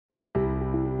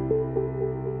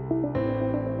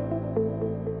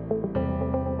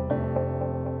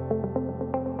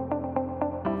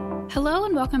Hello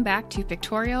and welcome back to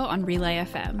Pictorial on Relay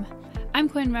FM. I'm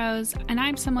Quinn Rose, and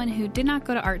I'm someone who did not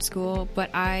go to art school,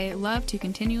 but I love to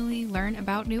continually learn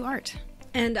about new art.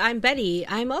 And I'm Betty.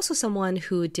 I'm also someone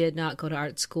who did not go to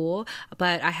art school,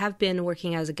 but I have been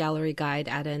working as a gallery guide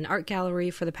at an art gallery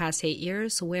for the past 8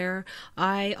 years, where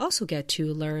I also get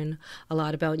to learn a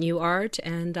lot about new art,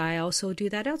 and I also do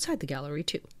that outside the gallery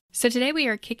too. So today we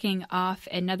are kicking off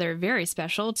another very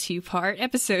special two-part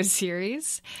episode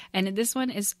series, and this one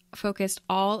is focused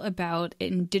all about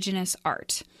Indigenous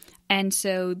art. And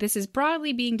so this is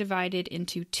broadly being divided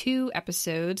into 2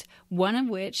 episodes, one of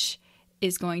which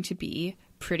is going to be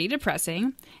pretty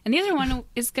depressing, and the other one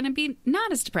is going to be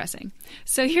not as depressing.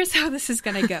 So here's how this is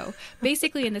going to go.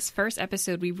 Basically, in this first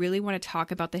episode, we really want to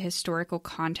talk about the historical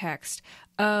context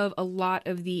of a lot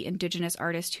of the Indigenous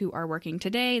artists who are working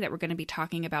today that we're going to be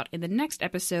talking about in the next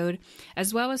episode,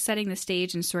 as well as setting the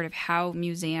stage and sort of how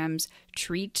museums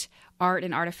treat art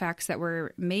and artifacts that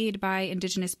were made by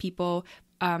Indigenous people,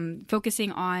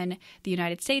 focusing on the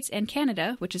United States and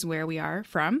Canada, which is where we are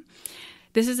from.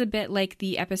 This is a bit like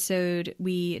the episode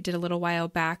we did a little while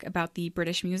back about the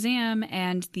British Museum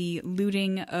and the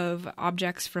looting of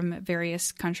objects from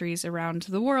various countries around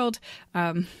the world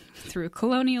through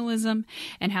colonialism,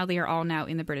 and how they are all now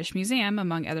in the British Museum,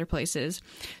 among other places.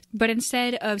 But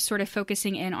instead of sort of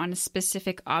focusing in on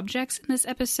specific objects in this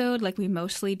episode, like we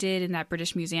mostly did in that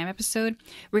British Museum episode,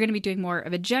 we're going to be doing more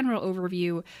of a general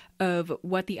overview of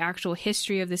what the actual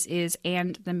history of this is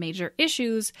and the major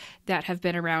issues that have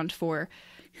been around for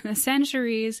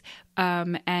centuries,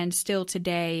 and still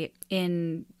today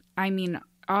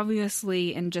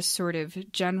obviously in just sort of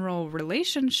general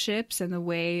relationships and the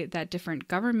way that different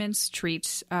governments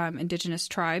treat Indigenous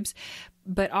tribes,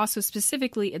 but also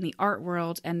specifically in the art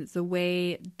world and the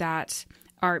way that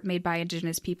art made by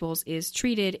Indigenous peoples is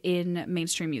treated in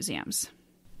mainstream museums.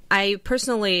 I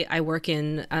work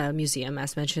in a museum,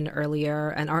 as mentioned earlier,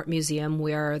 an art museum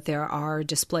where there are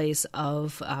displays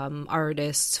of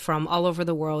artists from all over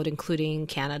the world, including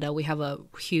Canada. We have a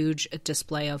huge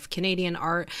display of Canadian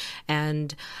art,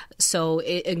 and so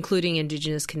including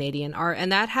Indigenous Canadian art.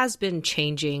 And that has been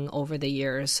changing over the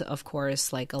years, of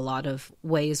course, like a lot of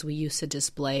ways we used to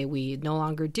display, we no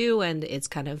longer do, and it's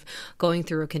kind of going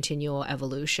through a continual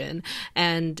evolution.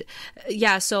 And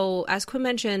yeah, so as Quinn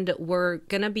mentioned, we're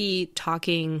going to be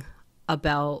talking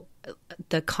about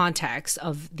the context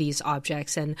of these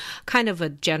objects and kind of a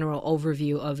general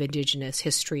overview of Indigenous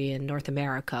history in North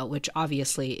America, which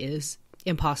obviously is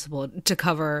impossible to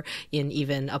cover in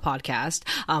even a podcast.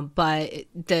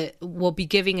 But we'll be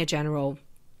giving a general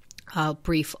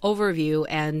brief overview,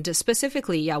 and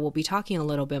specifically, we'll be talking a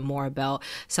little bit more about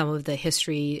some of the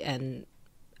history and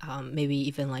maybe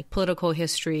even like political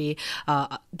history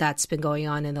that's been going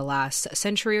on in the last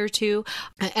century or two.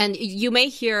 And you may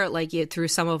hear through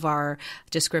some of our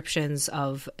descriptions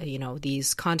of,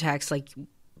 these contexts, like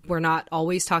we're not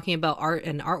always talking about art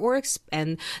and artworks.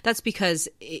 And that's because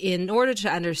in order to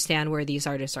understand where these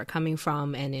artists are coming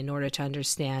from and in order to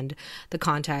understand the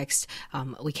context,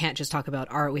 we can't just talk about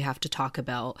art. We have to talk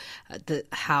about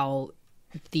how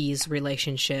these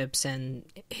relationships and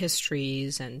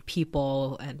histories and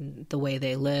people and the way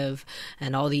they live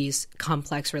and all these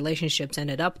complex relationships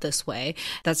ended up this way.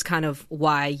 That's kind of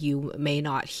why you may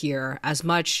not hear as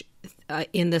much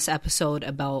in this episode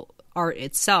about art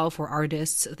itself or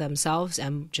artists themselves,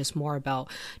 and just more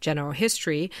about general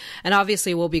history. And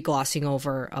obviously we'll be glossing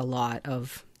over a lot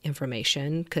of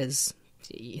information because,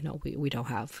 we don't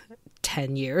have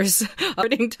 10 years of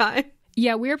arting time.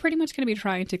 Yeah, we're pretty much going to be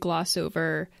trying to gloss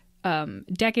over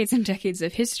decades and decades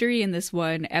of history in this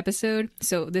one episode.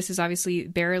 So this is obviously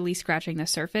barely scratching the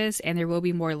surface, and there will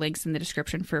be more links in the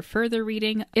description for further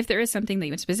reading. If there is something that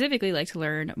you would specifically like to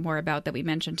learn more about that we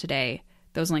mentioned today,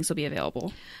 those links will be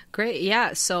available. Great.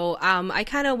 Yeah. So I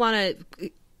kind of want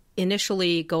to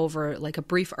initially go over like a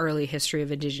brief early history of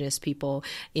Indigenous people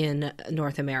in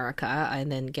North America,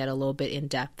 and then get a little bit in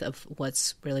depth of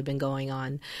what's really been going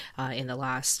on in the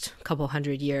last couple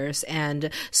hundred years. And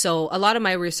so a lot of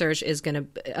my research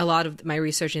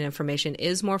and information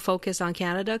is more focused on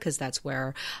Canada because that's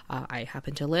where I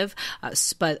happen to live.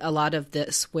 But a lot of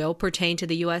this will pertain to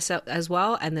the US as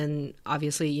well. And then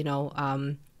obviously,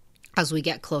 as we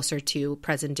get closer to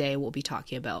present day, we'll be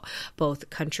talking about both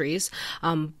countries.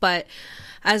 But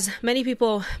as many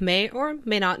people may or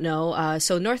may not know,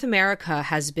 so North America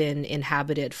has been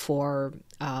inhabited for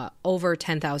over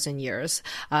 10,000 years.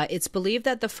 It's believed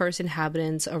that the first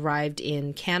inhabitants arrived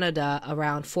in Canada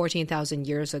around 14,000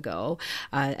 years ago,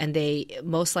 and they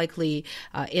most likely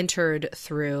entered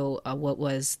through what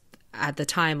was at the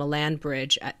time a land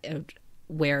bridge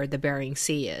where the Bering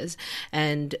Sea is.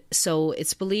 And so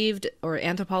it's believed, or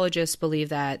anthropologists believe,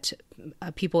 that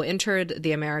people entered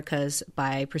the Americas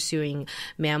by pursuing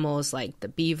mammals like the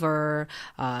beaver,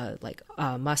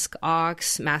 musk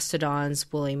ox,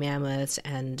 mastodons, woolly mammoths,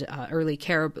 and early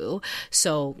caribou.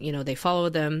 So, they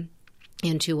followed them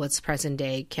into what's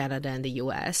present-day Canada and the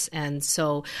U.S. And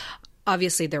so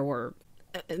obviously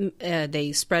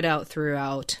they spread out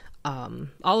throughout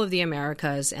all of the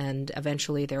Americas, and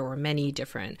eventually there were many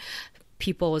different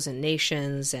peoples and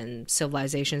nations and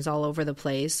civilizations all over the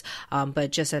place.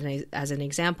 But just as an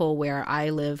example, where I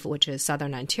live, which is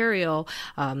southern Ontario,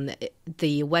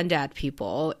 the Wendat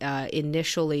people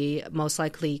initially most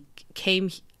likely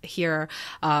came here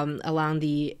along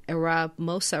the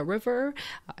Eramosa River,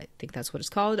 I think that's what it's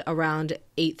called, around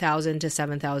 8,000 to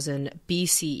 7,000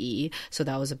 BCE. So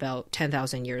that was about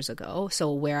 10,000 years ago.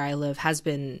 So where I live has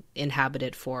been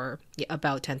inhabited for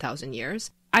about 10,000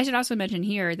 years. I should also mention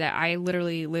here that I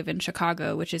literally live in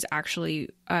Chicago, which is actually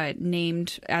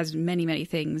named, as many, many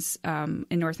things in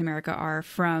North America are,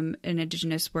 from an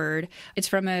Indigenous word. It's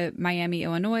from a Miami,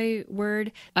 Illinois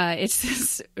word.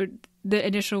 The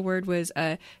initial word was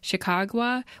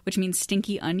Chicagua, which memeans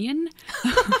stinky onion.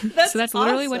 So that's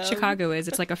literally what Chicago is.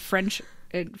 It's like a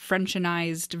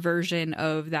Frenchanized version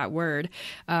of that word.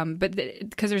 But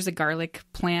because there's a garlic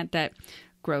plant that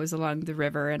grows along the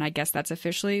river, and I guess that's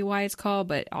officially why it's called,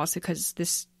 but also because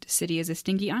this city is a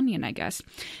stinky onion, I guess.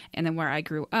 And then where I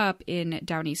grew up in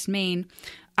Down East Maine,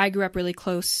 I grew up really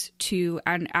close to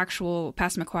an actual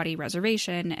Passamaquoddy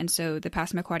reservation, and so the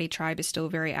Passamaquoddy tribe is still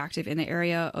very active in the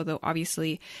area, although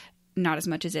obviously not as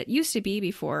much as it used to be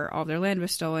before all their land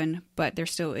was stolen, but there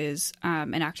still is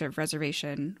an active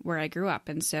reservation where I grew up.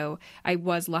 And so I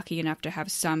was lucky enough to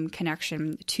have some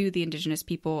connection to the Indigenous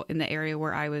people in the area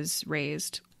where I was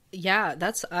raised. Yeah,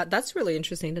 that's really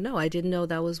interesting to know. I didn't know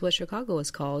that was what Chicago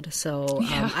was called. So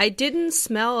I didn't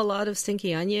smell a lot of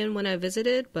stinky onion when I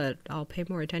visited, but I'll pay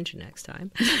more attention next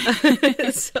time.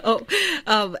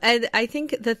 And I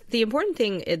think that the important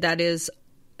thing that is,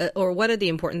 or one of the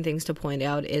important things to point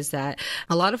out, is that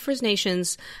a lot of First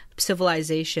Nations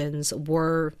civilizations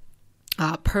were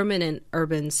permanent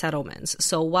urban settlements.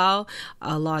 So while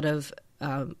a lot of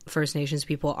First Nations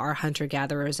people are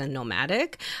hunter-gatherers and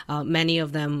nomadic, many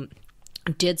of them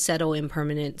did settle in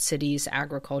permanent cities,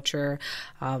 agriculture,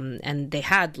 and they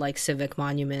had like civic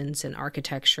monuments and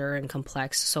architecture and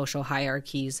complex social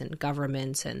hierarchies and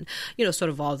governments and, sort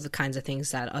of all the kinds of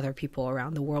things that other people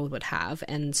around the world would have.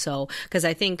 And so, because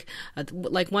I think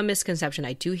like one misconception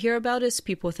I do hear about is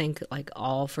people think like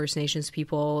all First Nations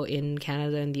people in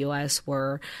Canada and the US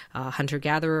were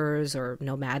hunter-gatherers or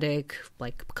nomadic,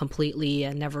 like completely,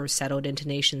 and never settled into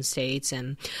nation states.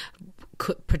 And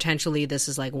potentially this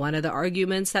is like one of the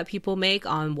arguments that people make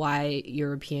on why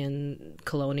European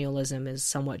colonialism is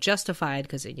somewhat justified,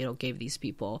 because it gave these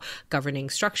people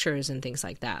governing structures and things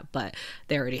like that, but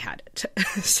they already had it.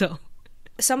 So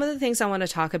some of the things I want to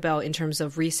talk about in terms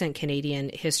of recent Canadian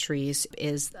histories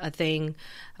is a thing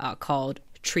called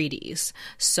treaties.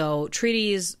 So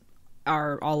treaties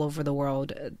are all over the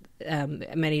world.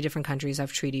 Many different countries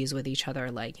have treaties with each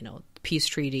other, like, peace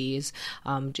treaties.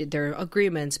 There are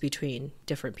agreements between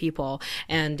different people.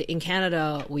 And in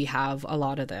Canada, we have a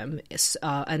lot of them.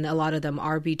 And a lot of them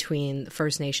are between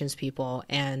First Nations people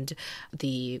and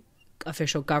the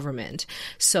official government.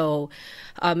 So,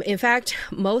 in fact,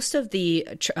 most of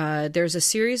there's a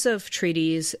series of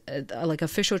treaties, like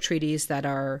official treaties, that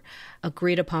are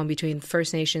agreed upon between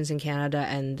First Nations in Canada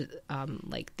and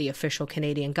like the official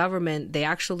Canadian government. They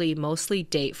actually mostly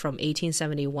date from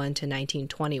 1871 to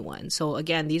 1921. So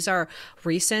again, these are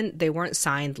recent. They weren't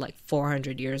signed like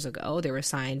 400 years ago. They were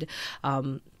signed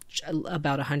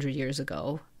about 100 years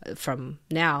ago from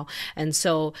now. And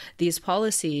so these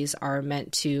policies are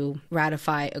meant to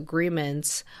ratify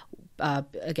agreements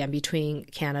again, between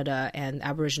Canada and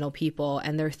Aboriginal people.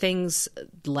 And there are things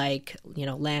like,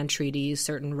 land treaties,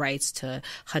 certain rights to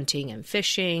hunting and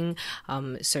fishing,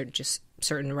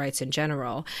 certain rights in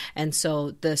general. And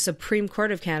so the Supreme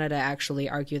Court of Canada actually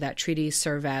argued that treaties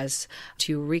serve as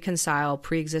to reconcile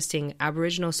pre-existing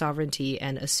Aboriginal sovereignty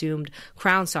and assumed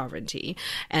Crown sovereignty.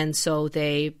 And so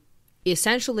they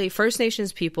essentially, First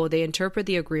Nations people, they interpret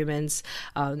the agreements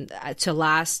to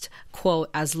last, quote,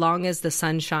 as long as the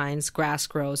sun shines, grass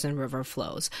grows, and river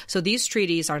flows. So these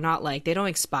treaties are not like, they don't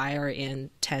expire in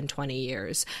 10, 20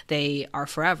 years. They are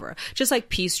forever. Just like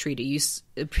peace treaties.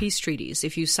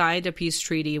 If you signed a peace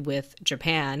treaty with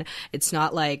Japan, it's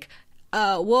not like,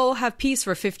 we'll have peace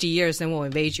for 50 years, then we'll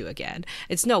invade you again.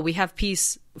 It's no, we have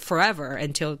peace forever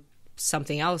until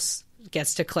something else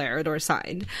gets declared or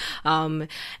signed.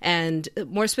 And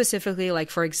more specifically,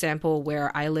 like, for example,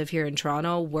 where I live here in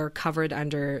Toronto, we're covered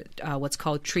under what's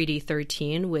called Treaty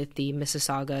 13 with the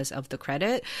Mississaugas of the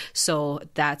Credit. So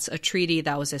that's a treaty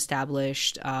that was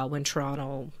established when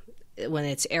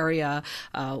its area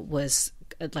was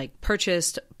like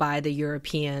purchased by the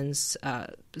Europeans,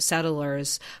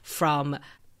 settlers from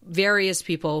various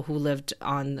people who lived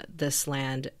on this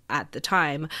land at the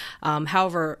time.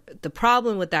 However, the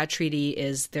problem with that treaty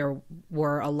is there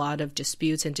were a lot of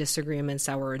disputes and disagreements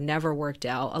that were never worked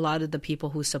out. A lot of the people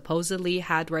who supposedly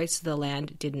had rights to the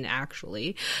land didn't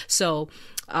actually. So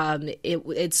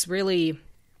it's really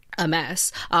a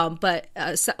mess. But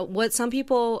what some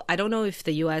people, I don't know if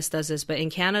the US does this, but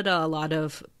in Canada, a lot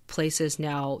of places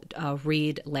now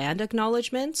read land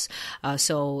acknowledgements.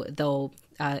 So they'll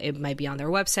it might be on their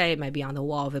website, it might be on the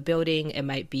wall of a building, it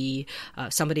might be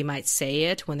somebody might say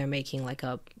it when they're making like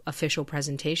a official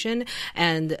presentation.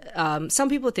 And some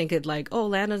people think it like, oh,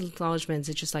 land acknowledgements,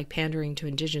 it's just like pandering to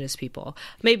Indigenous people.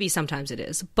 Maybe sometimes it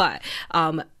is, but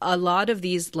a lot of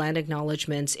these land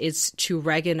acknowledgements is to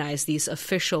recognize these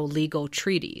official legal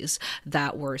treaties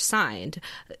that were signed,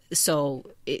 so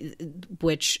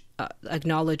which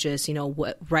acknowledges, you know,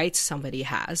 what rights somebody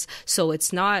has. So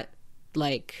it's not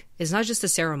just a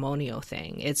ceremonial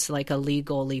thing. It's like a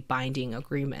legally binding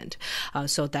agreement.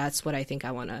 So that's what I think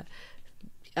I want to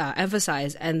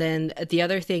emphasize. And then the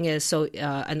other thing is, so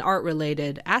an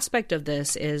art-related aspect of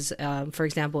this is, for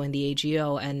example, in the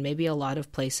AGO and maybe a lot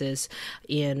of places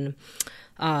in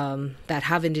that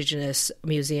have Indigenous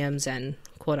museums and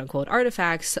quote-unquote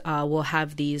artifacts will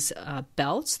have these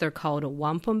belts. They're called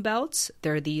wampum belts.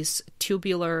 They're these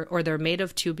tubular, or they're made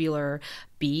of tubular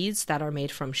beads that are made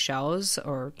from shells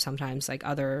or sometimes like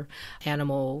other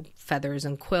animal feathers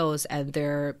and quills, and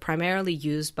they're primarily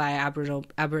used by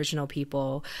Aboriginal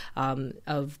people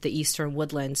of the eastern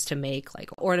woodlands to make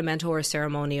like ornamental or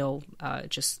ceremonial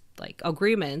just like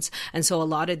agreements. And so a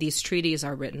lot of these treaties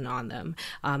are written on them.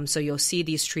 So you'll see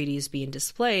these treaties being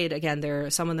displayed. Again,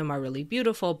 some of them are really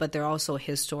beautiful, but they're also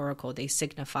historical. They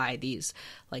signify these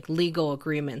like legal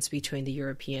agreements between the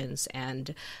Europeans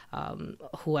and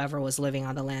whoever was living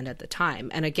on the land at the time.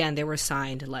 And again, they were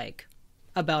signed like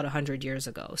about 100 years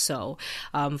ago. So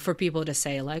for people to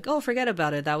say like, oh, forget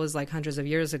about it, that was like hundreds of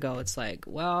years ago, it's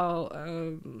well,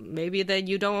 maybe then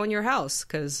you don't own your house,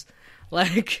 because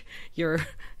like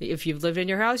if you've lived in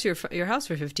your house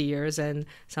for 50 years and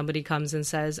somebody comes and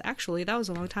says, actually, that was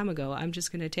a long time ago, I'm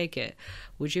just going to take it.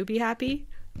 Would you be happy?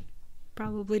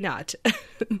 Probably not.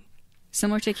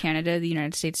 Similar to Canada, the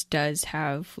United States does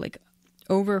have like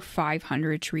over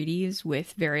 500 treaties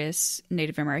with various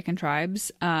Native American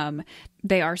tribes.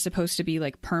 They are supposed to be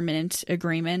like permanent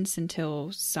agreements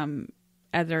until some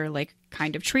other like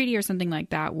kind of treaty or something like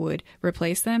that would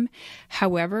replace them.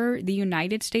 However, the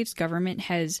United States government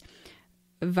has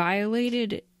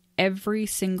violated every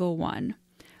single one.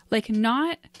 Like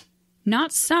not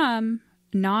some,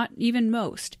 not even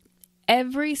most.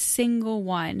 Every single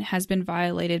one has been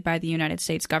violated by the United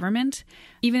States government.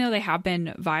 Even though they have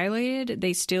been violated,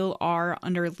 they still are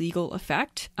under legal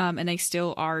effect, and they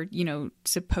still are, you know,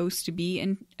 supposed to be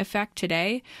in effect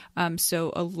today.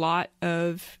 So a lot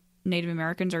of Native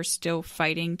Americans are still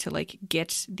fighting to like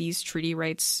get these treaty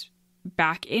rights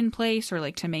back in place, or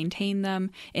like to maintain them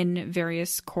in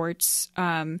various courts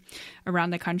around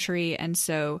the country. And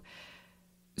so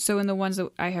in the ones that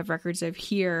I have records of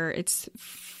here, it's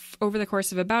over the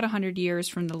course of about 100 years,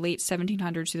 from the late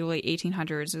 1700s to the late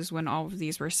 1800s is when all of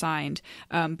these were signed.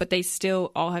 But they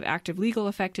still all have active legal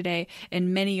effect today,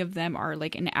 and many of them are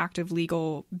like an active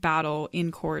legal battle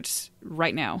in courts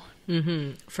right now.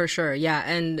 Mm-hmm, for sure. Yeah.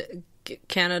 And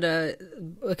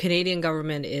the Canadian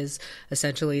government is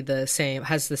essentially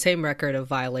has the same record of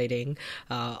violating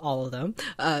all of them,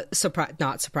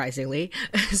 not surprisingly.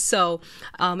 So,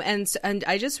 and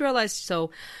I just realized,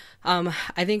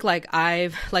 I think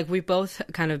we've both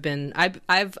kind of been,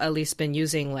 I've at least been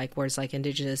using like words like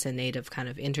Indigenous and Native kind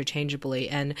of interchangeably.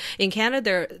 And in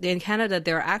Canada,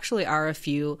 there actually are a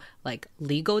few like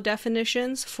legal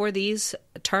definitions for these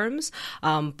terms.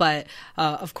 But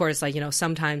of course, like, you know,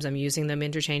 sometimes I'm using them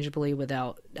interchangeably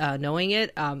without knowing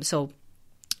it. So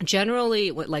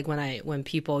generally, like when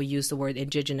people use the word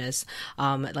Indigenous,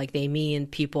 like they mean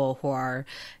people who are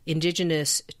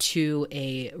Indigenous to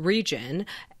a region,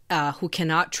 who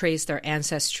cannot trace their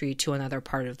ancestry to another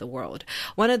part of the world.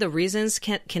 One of the reasons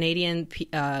Canadian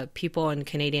people and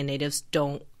Canadian natives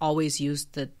don't always use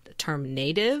the term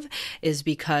Native is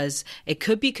because it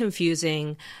could be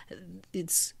confusing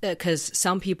it's because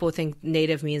some people think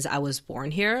native means I was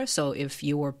born here. So if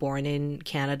you were born in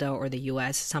Canada or the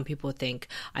US, some people think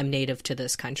I'm native to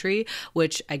this country,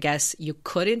 which I guess you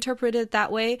could interpret it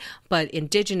that way. But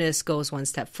Indigenous goes one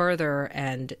step further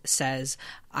and says,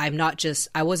 I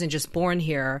wasn't just born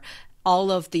here.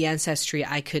 All of the ancestry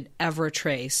I could ever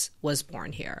trace was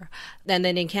born here. And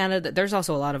then in Canada, there's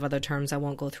also a lot of other terms. I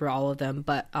won't go through all of them,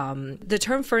 but the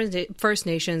term First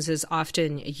Nations is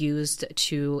often used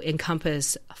to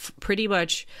encompass pretty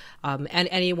much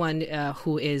anyone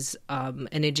who is an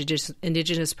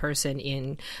indigenous person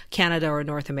in Canada or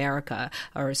North America,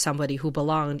 or somebody who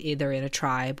belonged either in a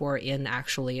tribe or in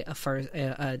actually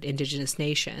an indigenous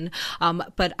nation.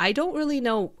 But I don't really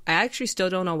know. I actually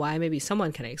still don't know why. Maybe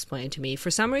someone can explain to me.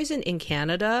 For some reason in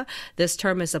Canada, this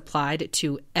term is applied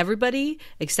to everybody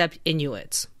except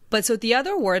Inuits. But so the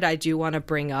other word I do want to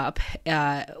bring up,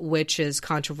 which is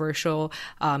controversial,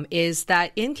 is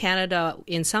that in Canada,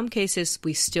 in some cases,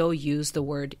 we still use the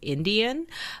word Indian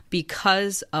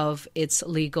because of its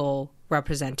legal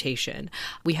representation.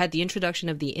 We had the introduction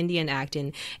of the Indian Act in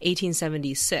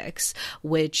 1876,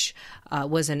 which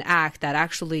was an act that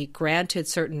actually granted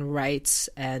certain rights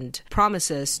and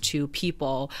promises to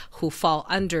people who fall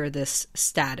under this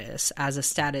status as a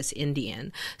status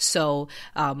Indian. So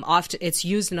often it's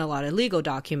used in a lot of legal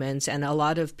documents, and a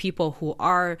lot of people who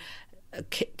are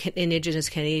Indigenous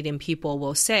Canadian people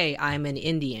will say, I'm an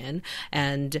Indian,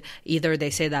 and either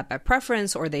they say that by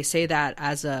preference or they say that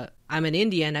as I'm an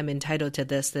Indian, I'm entitled to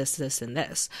this, this, this, and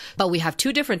this. But we have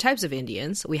two different types of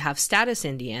Indians. We have status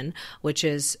Indian, which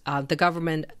is the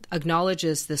government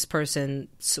acknowledges this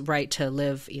person's right to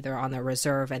live either on their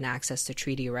reserve and access to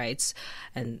treaty rights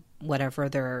and whatever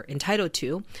they're entitled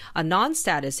to. A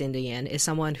non-status Indian is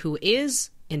someone who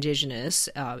is Indigenous,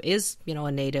 is,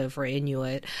 a native or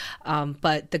Inuit,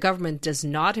 but the government does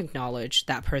not acknowledge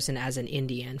that person as an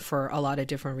Indian for a lot of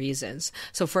different reasons.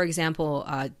 So, for example,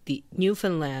 the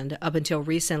Newfoundland, up until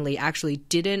recently, actually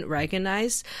didn't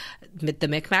recognize the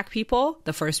Mi'kmaq people,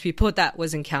 the first people that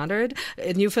was encountered.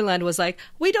 Newfoundland was like,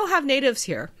 we don't have natives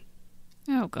here.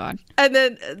 Oh, God. And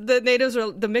then the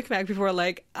Mi'kmaq people were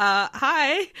like,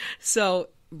 hi. So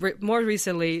more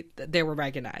recently, they were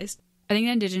recognized. I think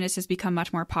that Indigenous has become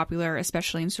much more popular,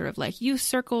 especially in sort of like youth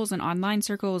circles and online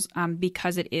circles,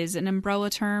 because it is an umbrella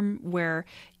term where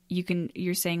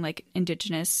you're saying like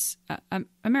Indigenous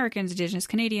Americans, Indigenous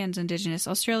Canadians, Indigenous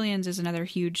Australians is another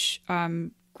huge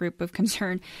group of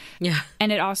concern. Yeah.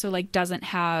 And it also like doesn't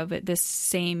have this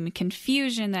same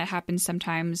confusion that happens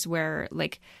sometimes where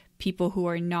like people who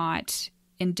are not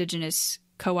Indigenous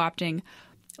co-opting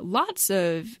lots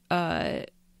of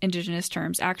Indigenous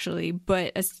terms actually,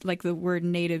 but as like the word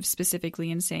native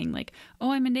specifically, and saying like,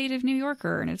 oh, I'm a native New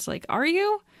Yorker, and it's like, are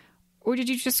you, or did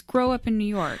you just grow up in New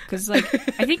York? Because like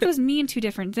I think those mean two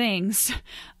different things.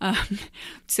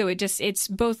 So it's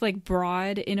both like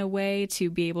broad in a way to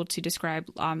be able to describe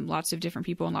lots of different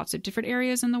people in lots of different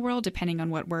areas in the world, depending on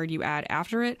what word you add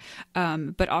after it,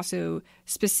 but also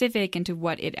specific into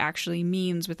what it actually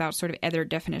means without sort of other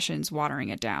definitions watering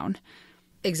it down.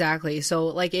 Exactly. So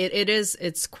like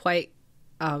it's quite,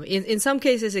 in some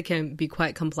cases it can be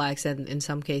quite complex, and in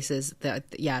some cases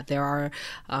there are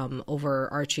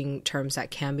overarching terms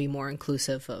that can be more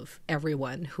inclusive of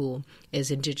everyone who is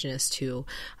Indigenous to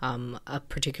a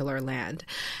particular land.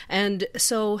 And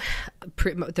so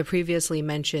the previously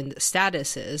mentioned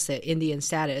statuses, the Indian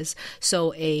status,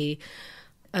 so a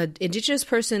Indigenous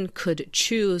person could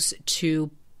choose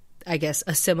to, I guess,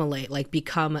 assimilate, like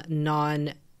become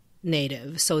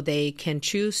non-native. So they can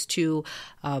choose to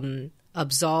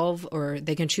absolve, or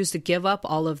they can choose to give up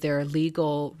all of their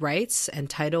legal rights and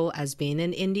title as being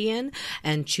an Indian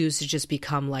and choose to just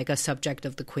become like a subject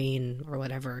of the Queen or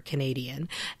whatever, Canadian.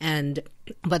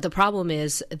 But the problem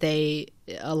is a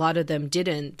lot of them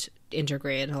didn't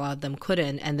integrate, and a lot of them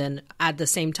couldn't, and then at the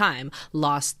same time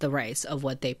lost the rights of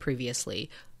what they previously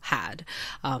had.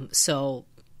 So,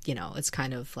 it's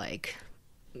kind of like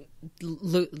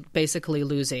basically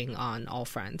losing on all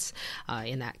fronts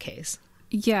in that case.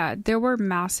 Yeah, there were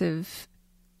massive,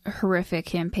 horrific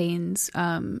campaigns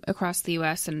across the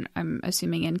U.S. and I'm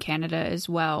assuming in Canada as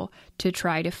well to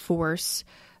try to force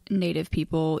Native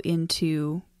people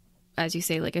into, as you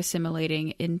say, like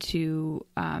assimilating into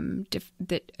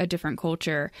a different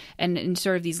culture, and in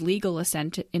sort of these legal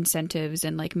incentives,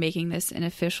 and like making this an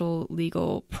official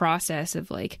legal process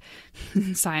of like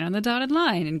sign on the dotted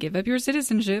line and give up your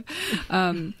citizenship,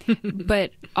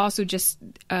 but also just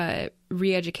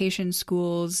re-education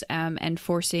schools and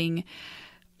forcing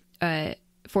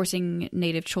forcing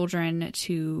Native children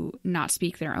to not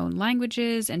speak their own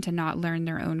languages and to not learn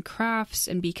their own crafts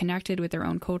and be connected with their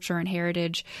own culture and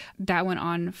heritage. That went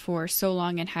on for so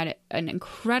long and had an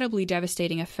incredibly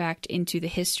devastating effect into the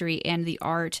history and the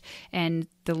art and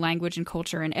the language and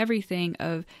culture and everything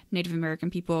of Native American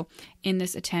people in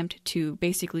this attempt to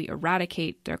basically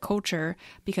eradicate their culture,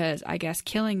 because I guess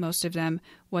killing most of them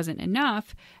wasn't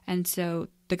enough. And so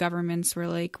the governments were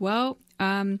like, well,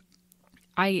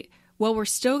 we're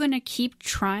still going to keep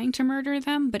trying to murder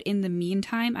them, but in the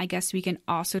meantime, I guess we can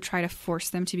also try to force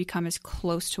them to become as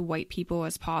close to white people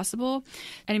as possible.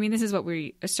 And I mean, this is what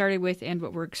we started with, and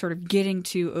what we're sort of getting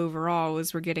to overall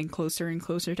is we're getting closer and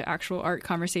closer to actual art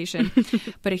conversation.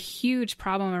 But a huge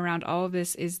problem around all of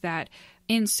this is that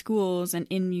in schools and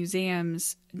in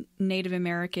museums, Native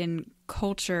American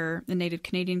culture, the Native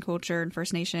Canadian culture and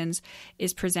First Nations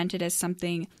is presented as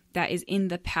something that is in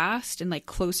the past and like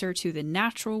closer to the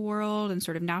natural world and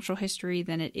sort of natural history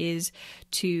than it is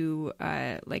to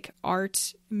like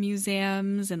art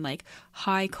museums and like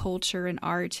high culture and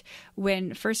art,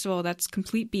 when first of all, that's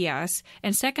complete BS.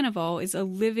 And second of all, is a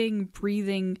living,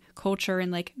 breathing culture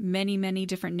in like many, many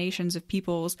different nations of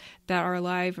peoples that are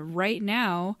alive right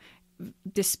now,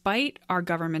 despite our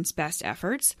government's best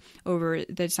efforts over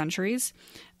the centuries.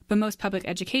 But most public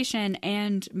education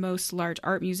and most large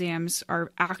art museums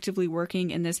are actively working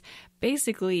in this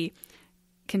basically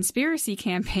conspiracy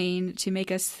campaign to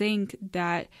make us think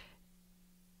that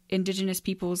Indigenous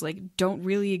peoples like don't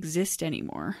really exist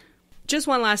anymore. Just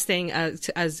one last thing,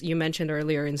 as you mentioned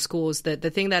earlier in schools, the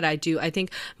thing that I think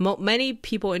many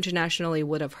people internationally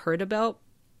would have heard about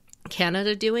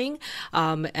Canada doing.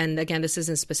 And again, this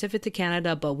isn't specific to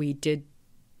Canada, but we did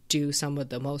do some of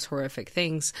the most horrific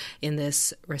things in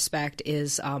this respect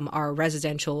is our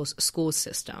residential school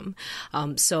system.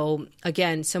 So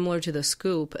again, similar to the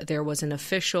Scoop, there was an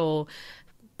official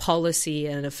policy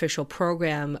and an official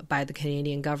program by the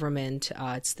Canadian government,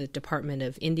 it's the Department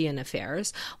of Indian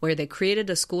Affairs, where they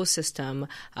created a school system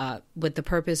with the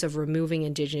purpose of removing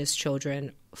Indigenous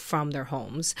children from their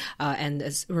homes and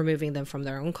removing them from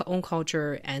their own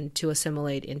culture and to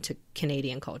assimilate into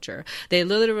Canadian culture. They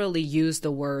literally use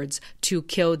the words "to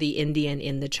kill the Indian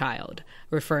in the child,"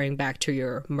 referring back to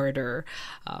your murder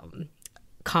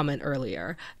comment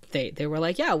earlier. They were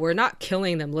like, yeah, we're not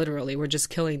killing them literally, we're just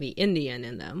killing the Indian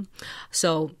in them.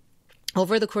 So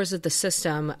over the course of the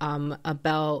system,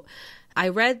 I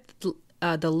read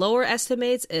the lower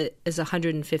estimates is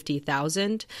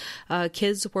 150,000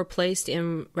 kids were placed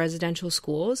in residential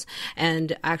schools,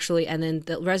 and then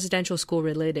the residential school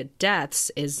related deaths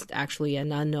is actually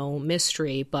an unknown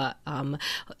mystery, but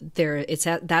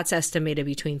that's estimated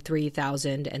between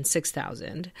 3,000 and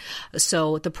 6,000.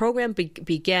 So the program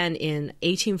began in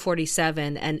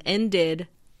 1847 and ended,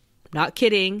 not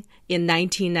kidding, in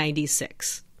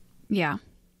 1996. Yeah.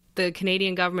 The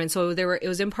Canadian government, so it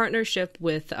was in partnership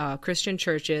with Christian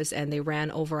churches, and they ran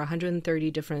over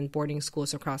 130 different boarding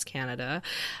schools across Canada.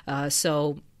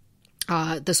 So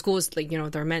the schools,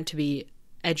 they're meant to be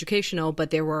educational,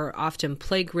 but they were often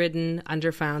plague-ridden,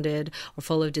 underfunded, or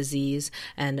full of disease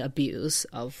and abuse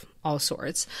of all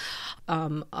sorts.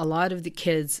 A lot of the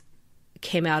kids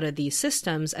came out of these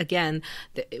systems, again,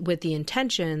 with the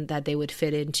intention that they would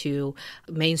fit into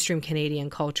mainstream Canadian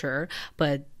culture,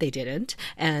 but they didn't.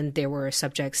 And they were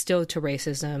subject still to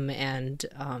racism, and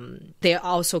they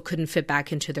also couldn't fit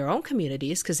back into their own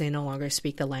communities because they no longer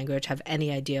speak the language, have any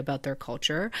idea about their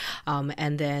culture.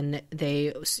 And then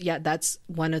that's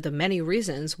one of the many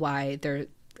reasons why they're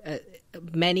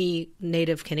many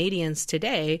Native Canadians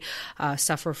today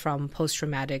suffer from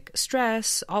post-traumatic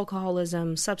stress,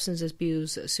 alcoholism, substance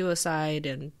abuse, suicide,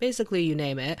 and basically you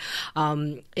name it.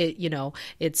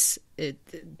 It's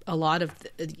a lot of,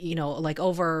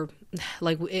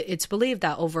 it's believed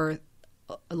that over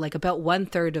about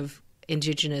 1/3 of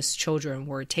Indigenous children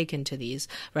were taken to these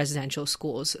residential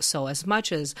schools. So as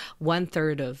much as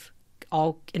 1/3 of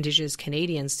all Indigenous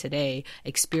Canadians today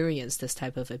experience this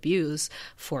type of abuse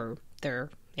for their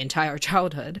entire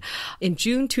childhood. In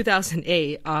June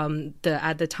 2008,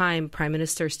 at the time, Prime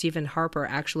Minister Stephen Harper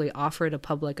actually offered a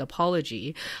public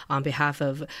apology on behalf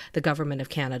of the Government of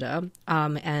Canada,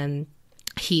 and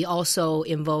he also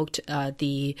invoked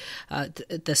the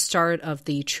start of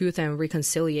the Truth and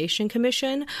Reconciliation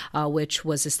Commission, which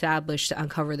was established to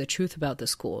uncover the truth about the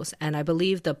schools. And I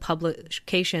believe the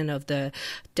publication of the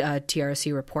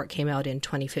TRC report came out in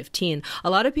 2015. A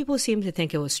lot of people seem to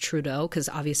think it was Trudeau, because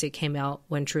obviously it came out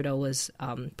when Trudeau was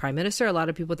Prime Minister. A lot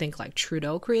of people think like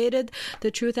Trudeau created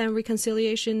the Truth and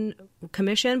Reconciliation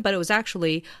Commission, but it was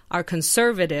actually our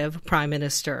conservative Prime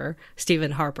Minister,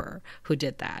 Stephen Harper, who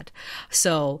did that.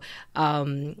 So So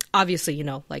obviously,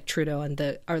 like Trudeau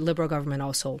and our Liberal government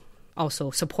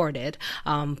also supported,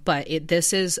 but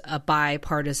this is a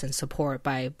bipartisan support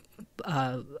by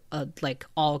like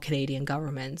all Canadian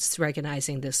governments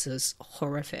recognizing this is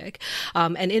horrific.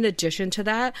 And in addition to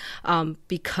that,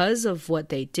 because of what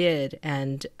they did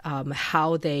and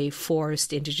how they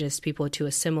forced Indigenous people to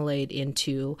assimilate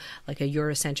into like a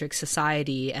Eurocentric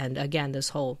society, and again, this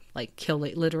whole like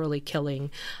literally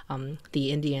killing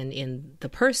the Indian in the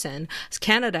person,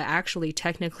 Canada actually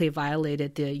technically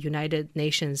violated the United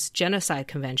Nations Genocide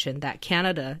Convention that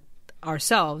Canada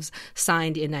ourselves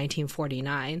signed in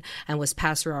 1949 and was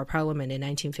passed through our parliament in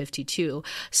 1952.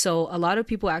 So a lot of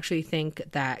people actually think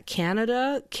that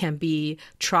Canada can be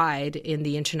tried in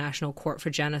the International Court for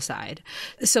Genocide.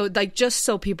 So like, just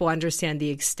so people understand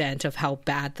the extent of how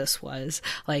bad this was,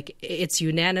 like it's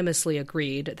unanimously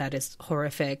agreed that it's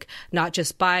horrific, not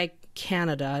just by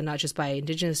Canada, not just by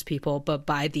Indigenous people, but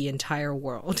by the entire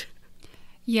world.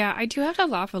 Yeah, I do have to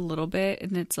laugh a little bit,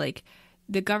 and it's like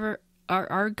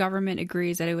our government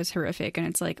agrees that it was horrific, and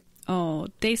it's like, oh,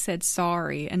 they said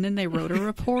sorry, and then they wrote a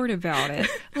report about it.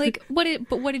 Like, what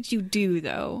did you do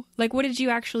though? Like, what did you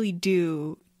actually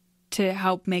do to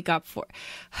help make up for it?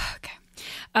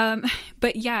 Okay.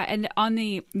 But yeah, and on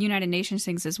the United Nations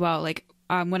things as well, like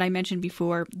when I mentioned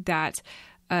before that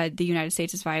the United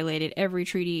States has violated every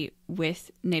treaty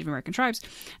with Native American tribes,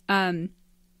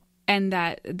 and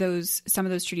that some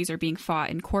of those treaties are being fought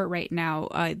in court right now.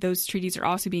 Those treaties are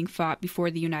also being fought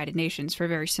before the United Nations for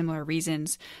very similar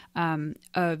reasons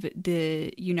of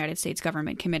the United States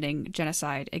government committing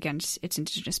genocide against its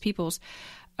Indigenous peoples.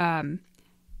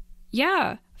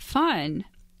 Yeah, fun.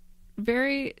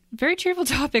 Very, very cheerful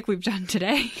topic we've done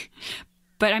today.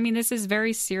 But I mean, this is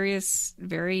very serious,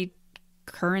 very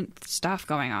current stuff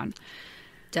going on.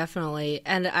 Definitely.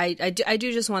 And I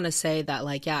do just want to say that,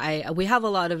 like, yeah, we have a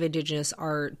lot of Indigenous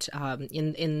art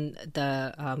in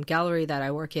the gallery that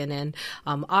I work in. And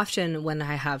often when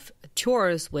I have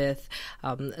tours with,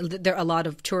 there are a lot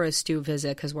of tourists do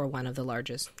visit because we're one of the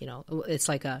largest, it's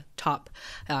like a top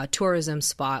tourism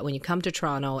spot when you come to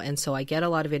Toronto. And so I get a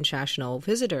lot of international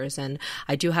visitors, and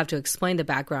I do have to explain the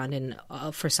background and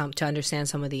to understand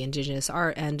some of the Indigenous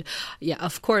art. And yeah,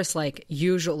 of course, like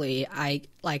usually I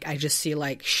just see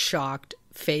like shocked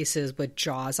faces with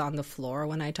jaws on the floor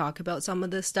when I talk about some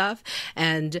of this stuff.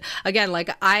 And again,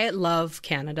 like, I love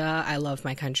Canada. I love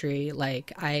my country.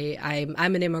 Like, I'm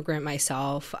an immigrant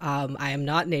myself. I am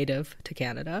not native to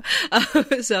Canada.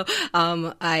 So,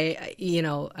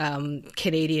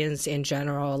 Canadians in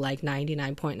general, like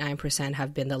 99.9%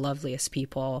 have been the loveliest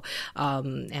people.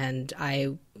 And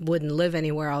I wouldn't live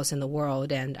anywhere else in the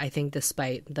world. And I think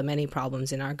despite the many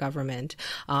problems in our government,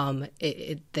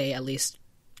 they at least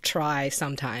try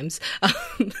sometimes.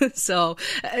 So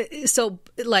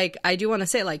like, I do want to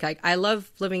say, like, I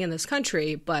love living in this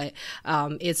country, but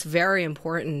it's very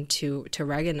important to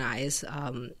recognize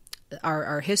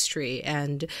our history.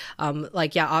 And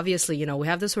like, yeah, obviously, we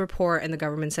have this report and the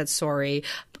government said sorry,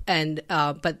 and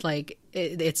but like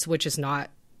which is not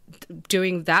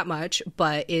doing that much,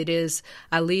 but it is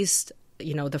at least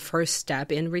the first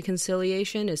step in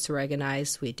reconciliation is to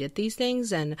recognize we did these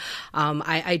things. And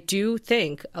I do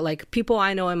think, like, people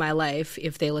I know in my life,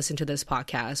 if they listen to this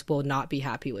podcast, will not be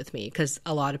happy with me, because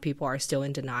a lot of people are still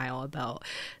in denial about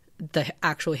the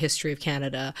actual history of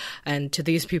Canada. And to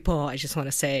these people, I just want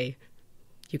to say,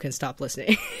 you can stop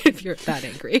listening if you're that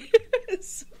angry.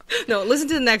 No, listen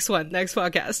to the next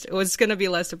podcast. It's going to be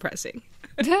less depressing.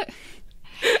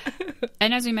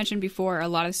 And as we mentioned before, a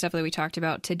lot of the stuff that we talked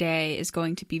about today is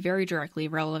going to be very directly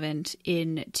relevant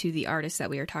to the artists that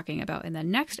we are talking about in the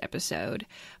next episode.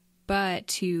 But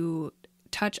to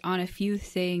touch on a few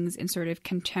things in sort of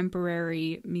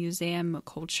contemporary museum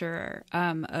culture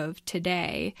of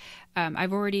today,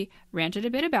 I've already ranted a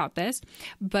bit about this,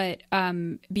 but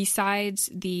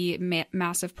besides the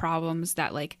massive problems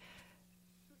that, like,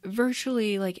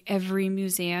 virtually like every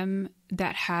museum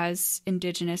that has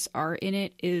Indigenous art in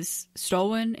it is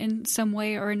stolen in some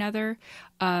way or another,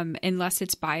 unless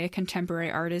it's by a contemporary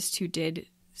artist who did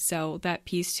sell that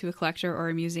piece to a collector or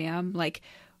a museum. Like,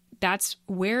 that's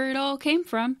where it all came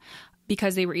from,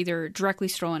 because they were either directly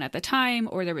stolen at the time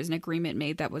or there was an agreement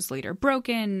made that was later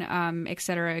broken, et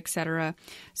cetera, et cetera.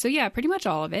 So yeah, pretty much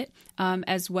all of it,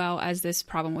 as well as this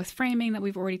problem with framing that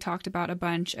we've already talked about a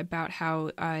bunch, about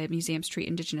how museums treat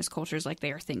Indigenous cultures like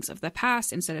they are things of the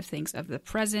past instead of things of the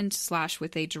present /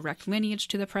 with a direct lineage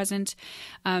to the present.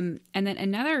 And then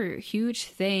another huge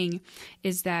thing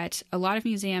is that a lot of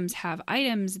museums have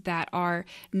items that are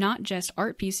not just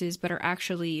art pieces, but are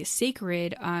actually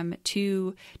sacred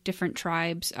to different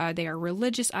tribes. They are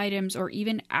religious items or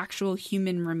even actual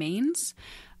human remains.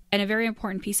 And a very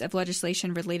important piece of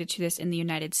legislation related to this in the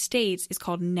United States is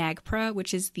called NAGPRA,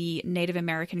 which is the Native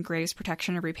American Graves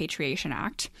Protection and Repatriation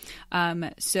Act.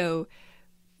 So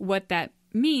what that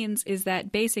means is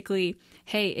that basically,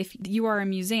 hey, if you are a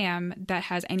museum that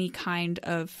has any kind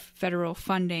of federal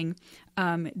funding,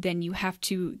 then you have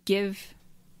to give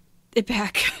it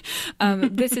back.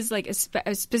 This is like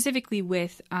specifically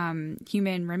with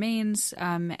human remains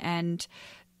and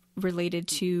related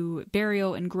to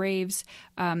burial and graves.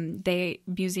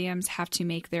 Museums have to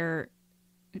make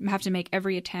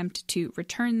every attempt to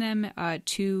return them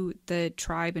to the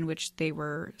tribe in which they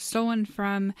were stolen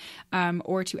from,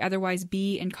 or to otherwise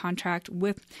be in contact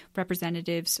with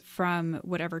representatives from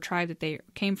whatever tribe that they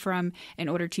came from in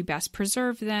order to best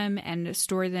preserve them and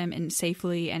store them in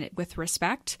safely and with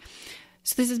respect.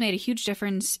 So this has made a huge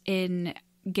difference in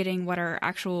getting what are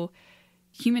actual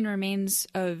human remains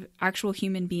of actual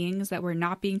human beings that were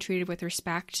not being treated with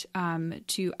respect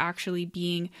to actually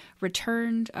being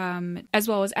returned, as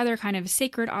well as other kind of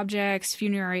sacred objects,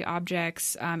 funerary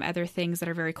objects, other things that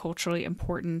are very culturally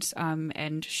important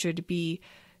and should be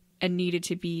and needed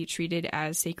to be treated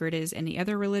as sacred as any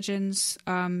other religion's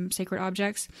sacred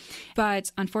objects.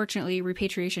 But unfortunately,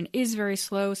 repatriation is very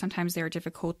slow. Sometimes there are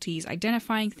difficulties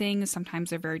identifying things. Sometimes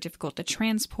they're very difficult to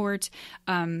transport.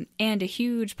 And a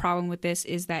huge problem with this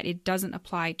is that it doesn't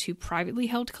apply to privately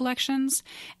held collections,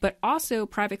 but also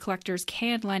private collectors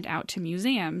can lend out to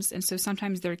museums. And so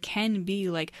sometimes there can be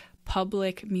like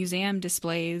public museum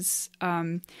displays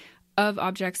of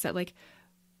objects that like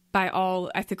by all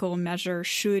ethical measure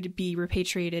should be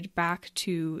repatriated back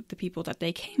to the people that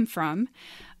they came from.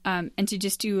 And to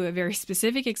just do a very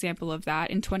specific example of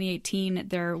that, in 2018,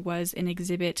 there was an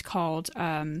exhibit called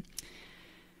Art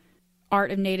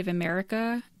of Native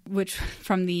America, which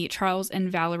from the Charles and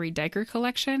Valerie Diker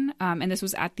collection. And this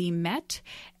was at the Met.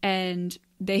 And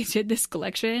they did this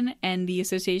collection, and the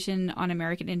Association on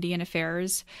American Indian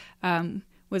Affairs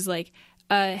was like,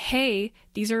 hey,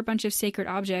 these are a bunch of sacred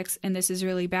objects and this is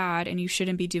really bad and you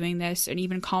shouldn't be doing this, and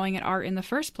even calling it art in the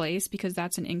first place because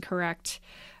that's an incorrect,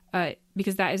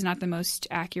 because that is not the most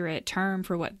accurate term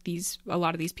for what a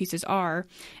lot of these pieces are.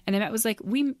 And the Met was like,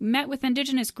 we met with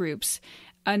Indigenous groups,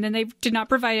 and then they did not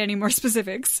provide any more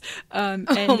specifics.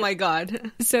 Oh my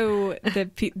God. So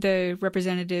the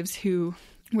representatives who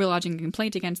were lodging a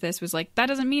complaint against this was like, that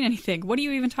doesn't mean anything. What are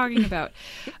you even talking about?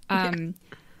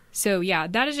 So yeah,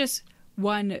 that is just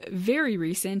one very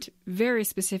recent, very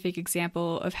specific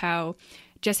example of how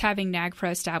just having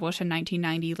NAGPRA established in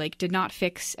 1990 like did not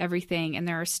fix everything, and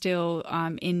there are still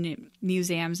in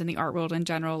museums and the art world in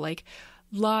general like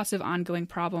lots of ongoing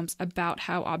problems about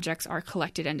how objects are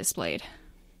collected and displayed.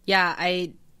 Yeah,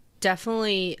 I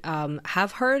definitely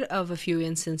have heard of a few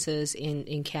instances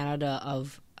in Canada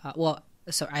of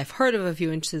so I've heard of a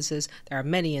few instances. There are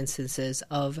many instances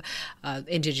of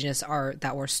Indigenous art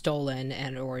that were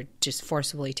stolen or just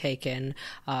forcibly taken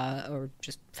or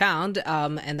just found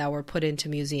and that were put into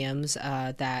museums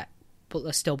that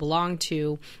still belong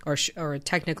to or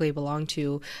technically belong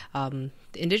to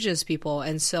Indigenous people.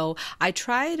 And so I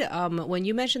tried, when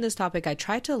you mentioned this topic, I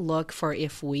tried to look for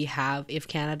if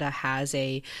Canada has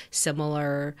a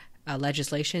similar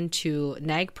legislation to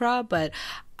NAGPRA, but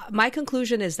my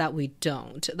conclusion is that we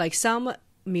don't. Like, some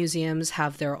museums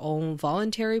have their own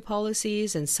voluntary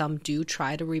policies and some do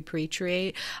try to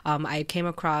repatriate. I came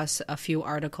across a few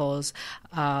articles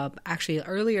actually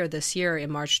earlier this year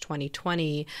in March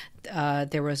 2020.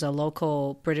 There was a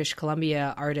local British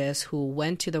Columbia artist who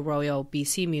went to the Royal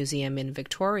BC Museum in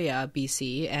Victoria,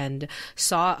 BC, and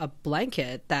saw a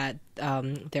blanket that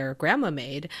their grandma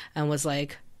made and was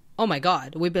like, oh my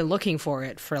God, we've been looking for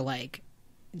it for like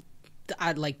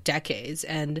decades.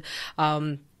 And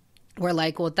we're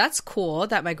like, well, that's cool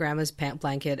that my grandma's pant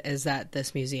blanket is at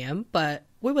this museum, but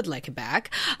we would like it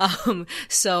back.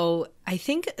 So I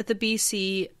think the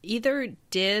BC either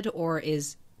did or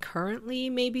is currently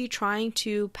maybe trying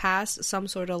to pass some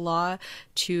sort of law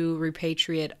to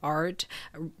repatriate art,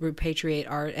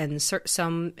 and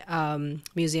some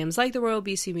museums like the Royal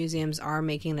BC Museums are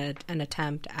making an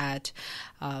attempt at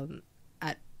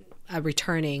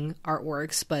returning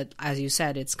artworks, but as you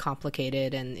said, it's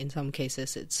complicated, and in some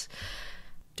cases it's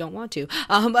don't want to,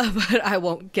 but I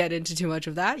won't get into too much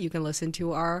of that. You can listen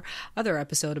to our other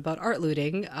episode about art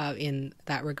looting in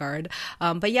that regard.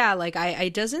 But yeah, like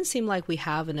it doesn't seem like we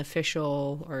have an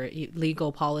official or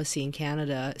legal policy in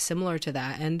Canada similar to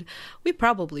that, and we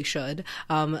probably should.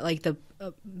 Like the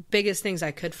biggest things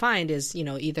I could find is,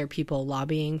 either people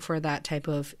lobbying for that type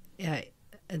of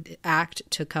act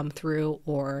to come through,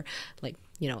 or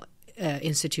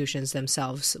institutions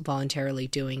themselves voluntarily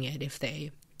doing it if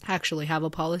they actually have a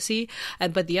policy.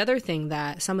 But the other thing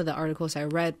that some of the articles I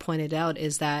read pointed out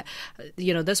is that,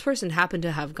 this person happened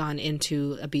to have gone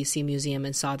into a BC museum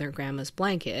and saw their grandma's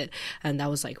blanket, and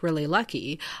that was like really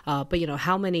lucky. But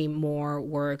how many more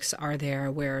works are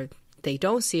there where they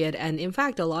don't see it? And in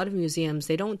fact, a lot of museums,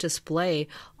 they don't display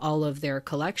all of their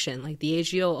collection. Like the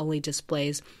AGO only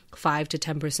displays 5 to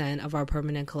 10% of our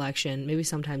permanent collection, maybe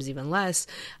sometimes even less,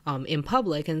 in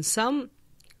public. And some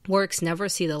works never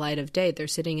see the light of day. They're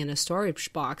sitting in a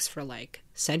storage box for like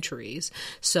centuries.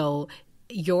 So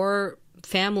your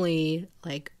family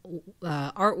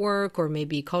artwork or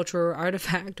maybe cultural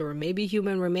artifact or maybe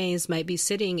human remains might be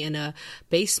sitting in a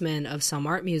basement of some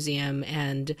art museum,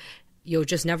 and you'll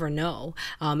just never know.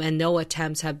 And no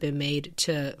attempts have been made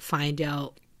to find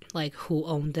out like who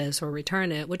owned this or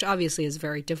return it, which obviously is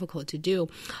very difficult to do.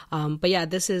 But yeah,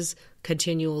 this is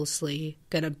continuously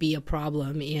going to be a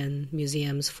problem in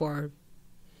museums for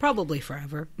probably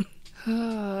forever.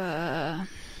 Yeah,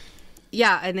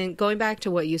 and then going back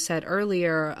to what you said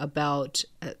earlier about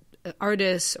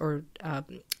artists or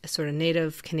sort of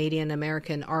Native Canadian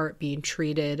American art being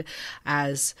treated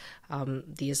as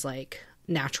these like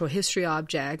natural history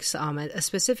objects. A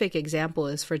specific example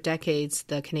is for decades,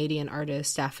 the Canadian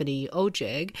artist Stephanie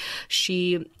Ojig.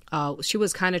 She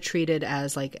was kind of treated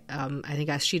as like, I think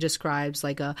as she describes,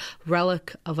 like a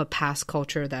relic of a past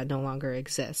culture that no longer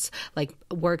exists. Like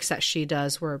works that she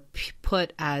does were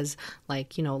put as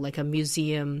like, like a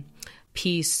museum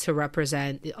piece to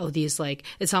represent these, like,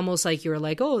 it's almost like you're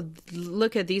like, oh,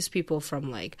 look at these people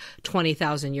from like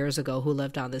 20,000 years ago who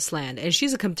lived on this land. And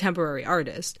she's a contemporary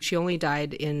artist. She only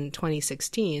died in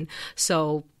 2016.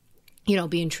 So,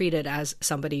 being treated as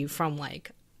somebody from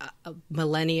like a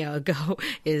millennia ago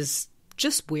is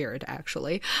just weird,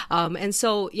 actually. And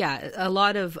so, yeah, a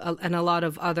lot of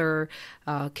other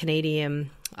Canadian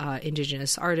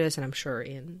Indigenous artists, and I'm sure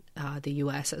in the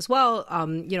U.S. as well,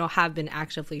 have been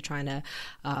actively trying to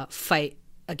fight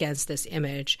against this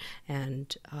image.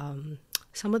 And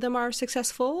some of them are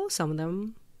successful, some of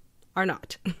them are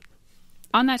not.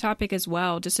 On that topic as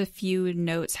well, just a few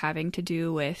notes having to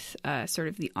do with sort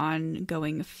of the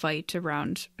ongoing fight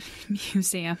around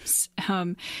museums.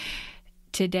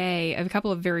 Today, a couple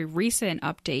of very recent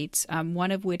updates,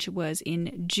 one of which was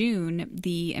in June.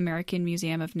 The American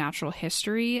Museum of Natural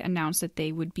History announced that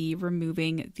they would be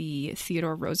removing the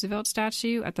Theodore Roosevelt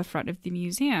statue at the front of the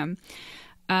museum.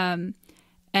 And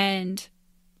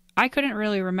I couldn't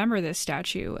really remember this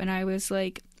statue. And I was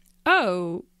like,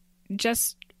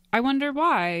 I wonder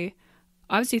why.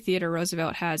 Obviously, Theodore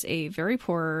Roosevelt has a very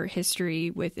poor history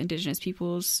with Indigenous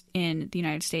peoples in the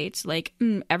United States, like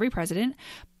every president.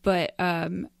 But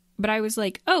I was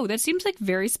like, oh, that seems like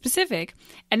very specific.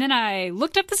 And then I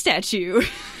looked up the statue.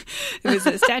 It was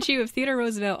a statue of Theodore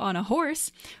Roosevelt on a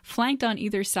horse, flanked on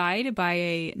either side by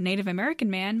a Native American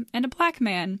man and a black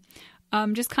man,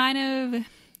 just kind of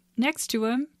next to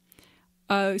him,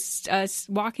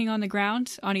 walking on the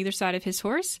ground on either side of his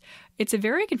horse. It's a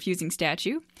very confusing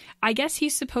statue. I guess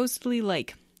he's supposedly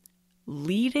like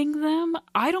leading them.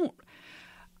 I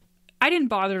didn't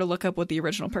bother to look up what the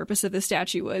original purpose of the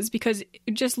statue was, because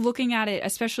just looking at it,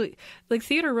 especially like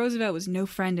Theodore Roosevelt was no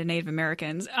friend to Native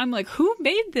Americans. I'm like, who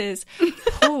made this?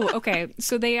 Oh, okay.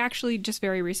 So they actually just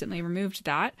very recently removed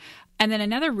that. And then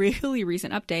another really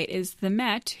recent update is the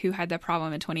Met, who had that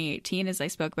problem in 2018, as I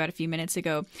spoke about a few minutes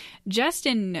ago, just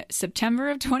in September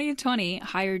of 2020,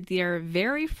 hired their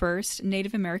very first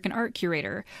Native American art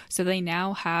curator. So they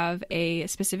now have a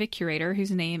specific curator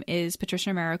whose name is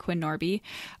Patricia Mara Quinn Norby,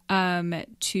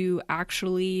 to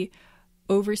actually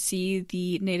oversee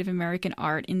the Native American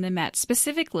art in the Met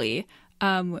specifically,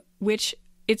 which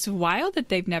it's wild that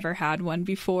they've never had one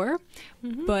before,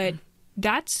 but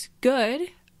that's good.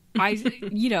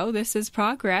 This is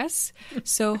progress.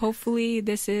 So hopefully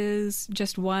this is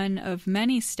just one of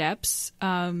many steps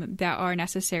that are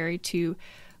necessary to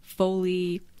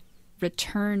fully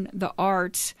return the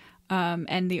art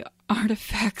and the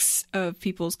artifacts of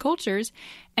people's cultures,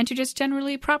 and to just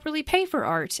generally properly pay for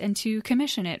art and to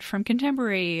commission it from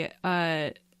contemporary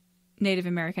Native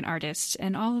American artists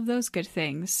and all of those good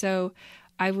things. So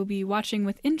I will be watching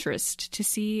with interest to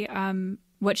see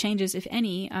what changes, if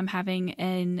any, having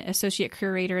an associate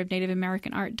curator of Native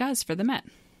American art does for the Met.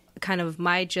 kind of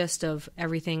my gist of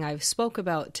everything I've spoke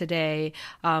about today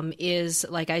is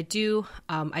like I do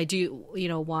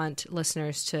want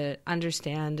listeners to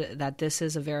understand that this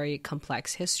is a very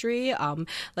complex history.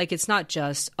 Like it's not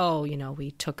just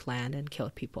we took land and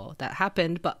killed people. That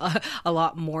happened, but a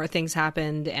lot more things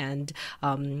happened, and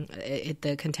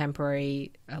the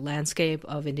contemporary landscape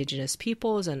of Indigenous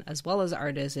peoples and as well as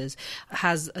artists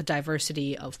has a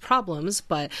diversity of problems,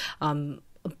 but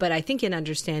I think in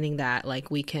understanding that,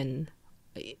 like, we can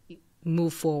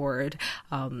move forward,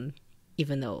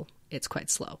 even though it's quite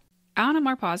slow. On a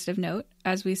more positive note,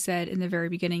 as we said in the very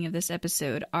beginning of this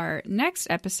episode, our next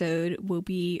episode will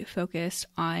be focused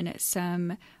on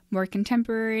some more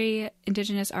contemporary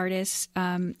Indigenous artists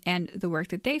and the work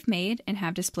that they've made and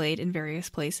have displayed in various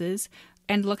places,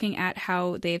 and looking at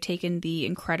how they have taken the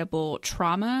incredible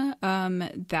trauma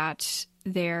that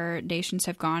their nations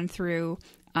have gone through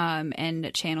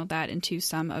and channeled that into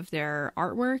some of their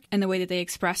artwork and the way that they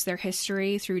express their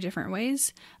history through different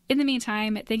ways. In the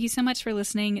meantime, thank you so much for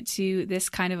listening to this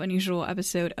kind of unusual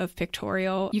episode of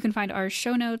Pictorial. You can find our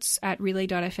show notes at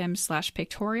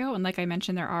relay.fm/pictorial. And like I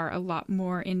mentioned, there are a lot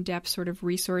more in-depth sort of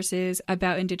resources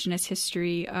about Indigenous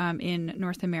history in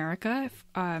North America.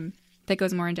 That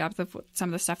goes more in depth of some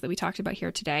of the stuff that we talked about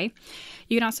here today.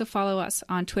 You can also follow us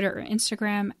on Twitter or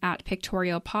Instagram at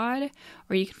PictorialPod,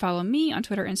 or you can follow me on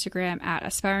Twitter or Instagram at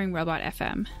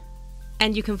AspiringRobotFM.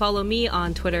 And you can follow me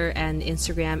on Twitter and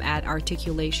Instagram at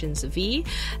ArticulationsV,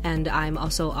 and I'm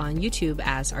also on YouTube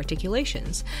as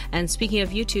Articulations. And speaking of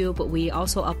YouTube, we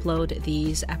also upload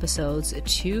these episodes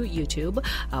to YouTube,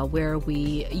 where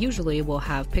we usually will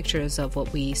have pictures of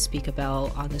what we speak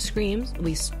about on the screen.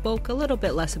 We spoke a little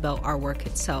bit less about our work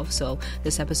itself, so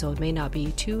this episode may not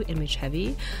be too image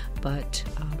heavy, but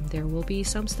there will be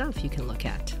some stuff you can look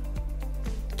at.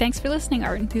 Thanks for listening,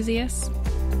 art enthusiasts.